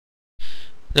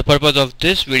The purpose of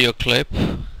this video clip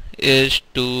is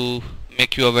to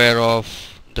make you aware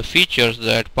of the features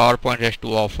that PowerPoint has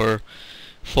to offer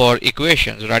for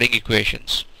equations, writing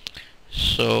equations.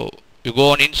 So you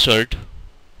go on Insert,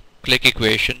 click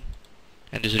Equation,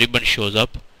 and this ribbon shows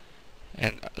up,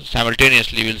 and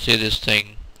simultaneously we'll see this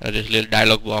thing, this little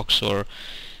dialog box or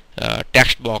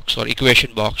text box or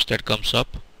equation box that comes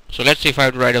up. So let's see if I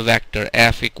would write a vector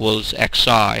f equals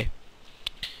xi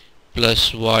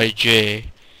plus yj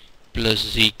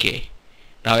plus zk.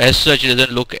 Now as such it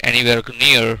doesn't look anywhere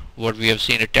near what we have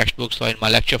seen in textbooks or in my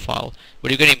lecture file,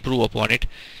 but you can improve upon it.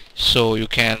 So you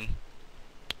can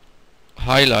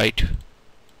highlight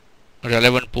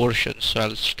relevant portions. So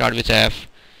I'll start with F,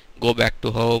 go back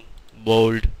to home,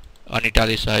 bold,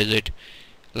 unitalicize it.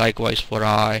 Likewise for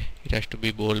I, it has to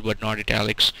be bold but not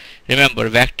italics. Remember,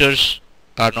 vectors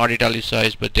are not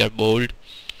italicized but they are bold,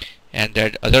 and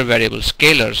that other variables,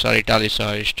 scalars, are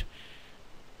italicized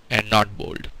and not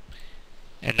bold.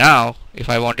 And now if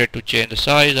I wanted to change the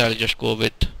size, I'll just go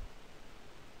with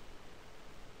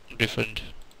different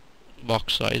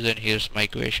box size, and here's my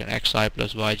equation xi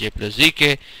plus yj plus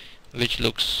zk, which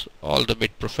looks all the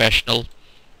bit professional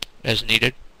as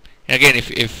needed. And again,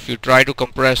 if you try to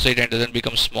compress it and it doesn't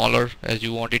become smaller as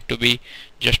you want it to be,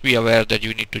 just be aware that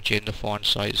you need to change the font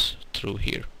size through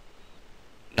here.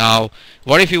 Now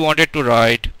what if you wanted to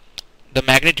write the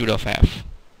magnitude of f?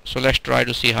 So let's try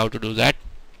to see how to do that.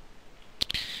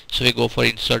 So we go for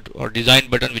Insert or Design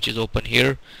button, which is open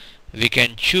here. We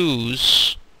can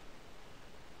choose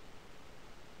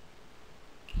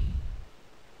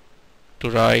to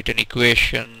write an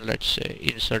equation. Let's say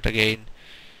insert again,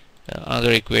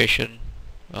 another equation.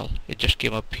 Well, it just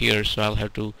came up here, so I'll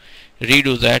have to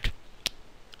redo that.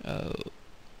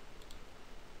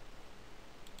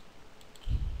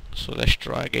 So let's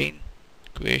try again,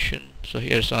 equation. So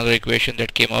here's another equation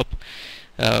that came up,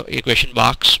 equation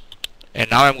box, and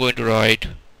now I'm going to write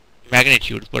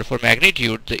magnitude. But for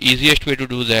magnitude, the easiest way to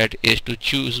do that is to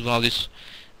choose one of these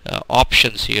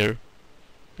options here,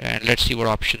 and let's see what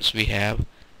options we have.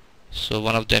 So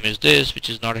one of them is this, which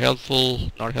is not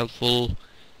helpful. There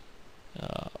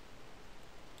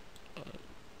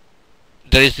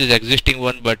is this existing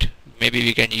one, but maybe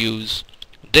we can use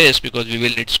this because we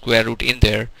will need square root in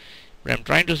there. But I'm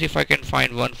trying to see if I can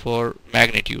find one for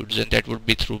magnitudes, and that would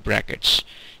be through brackets.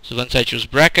 So once I choose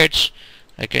brackets,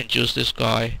 I can choose this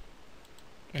guy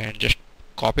and just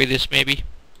copy this, maybe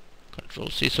Control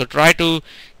C. So try to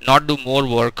not do more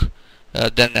work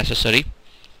than necessary,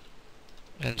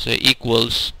 and say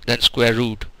equals, then square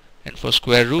root, and for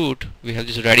square root we have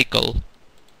this radical,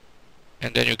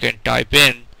 and then you can type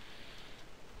in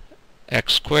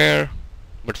x square.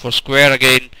 But for square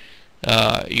again,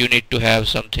 you need to have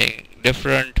something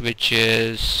different, which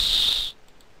is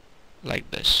like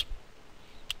this.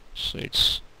 So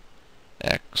it's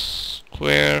x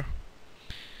square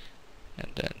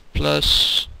and then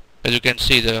plus, as you can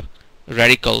see the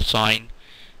radical sign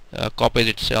copies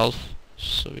itself.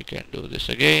 So we can do this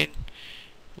again,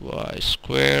 y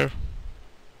square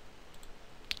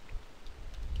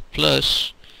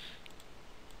plus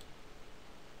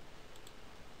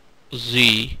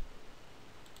z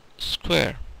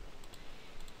square.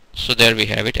 So there we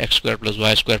have it, x square plus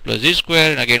y square plus z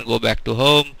square. And again go back to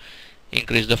home,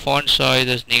 increase the font size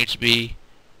as needs be,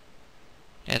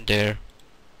 and there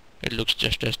it looks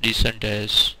just as decent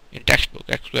as in textbook,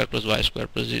 x square plus y square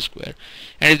plus z square.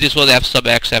 And if this was f sub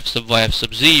x, f sub y, f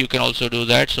sub z, you can also do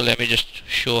that. So let me just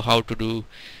show how to do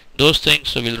those things.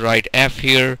 So we'll write f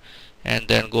here and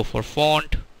then go for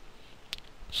font,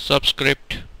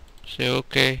 subscript, say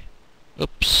OK.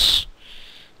 Oops,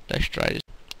 let's try this.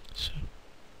 So,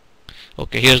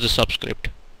 okay, here's the subscript.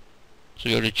 So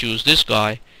you have to choose this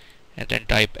guy and then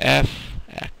type f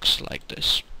x like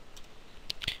this.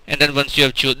 And then once you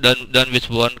have done with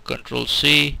one, Control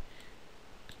C,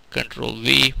 Control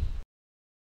V.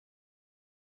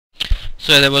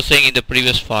 So as I was saying in the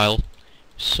previous file,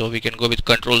 so we can go with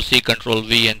Control C, Control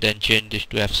V, and then change this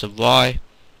to f sub y.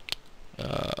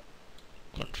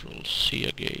 Control C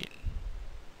again,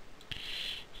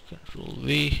 Control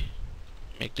V,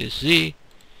 make this Z,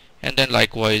 and then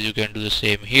likewise you can do the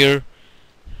same here.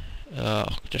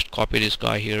 Just copy this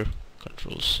guy here,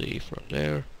 Control C from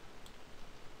there.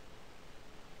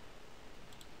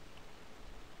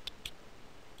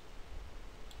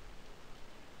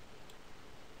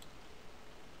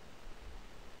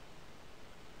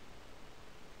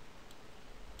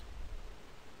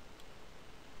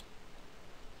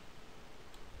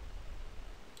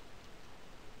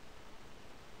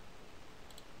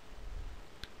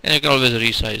 And you can always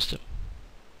resize them,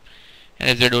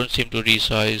 and if they don't seem to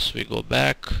resize, we go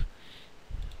back,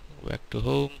 back to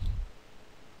home.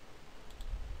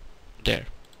 There.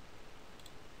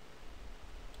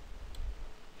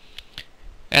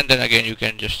 And then again you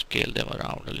can just scale them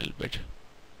around a little bit.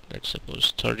 Let's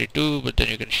suppose 32, but then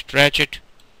you can stretch it,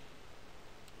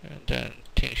 and then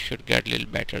things should get a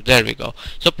little better. There we go.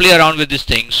 So play around with these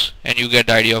things and you get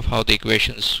the idea of how the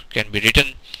equations can be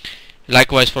written.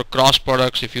 Likewise for cross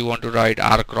products, if you want to write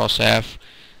R cross F,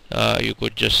 you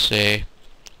could just say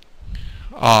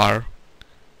R,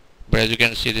 but as you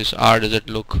can see this R doesn't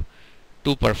look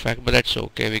too perfect, but that's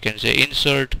okay. We can say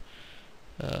insert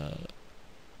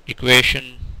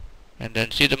equation, and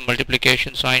then see the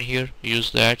multiplication sign here,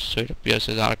 use that so it appears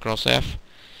as R cross F,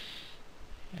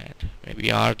 and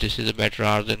maybe R, this is a better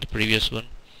R than the previous one,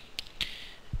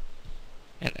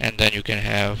 and then you can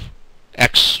have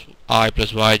X I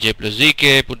plus Yj plus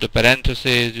Zk, put the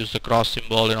parentheses, use the cross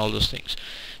symbol and all those things.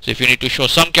 So if you need to show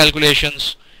some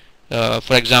calculations,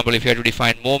 for example, if you have to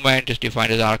define moment, it's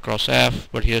defined as R cross F,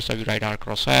 but here's how you write R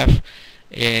cross F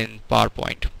in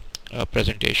PowerPoint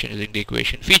presentation using the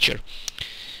equation feature.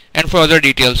 And for other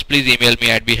details, please email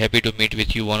me. I'd be happy to meet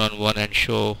with you one-on-one and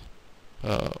show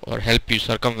or help you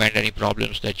circumvent any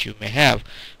problems that you may have,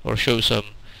 or show some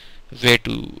way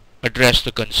to address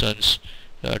the concerns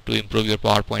to improve your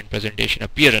PowerPoint presentation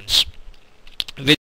appearance.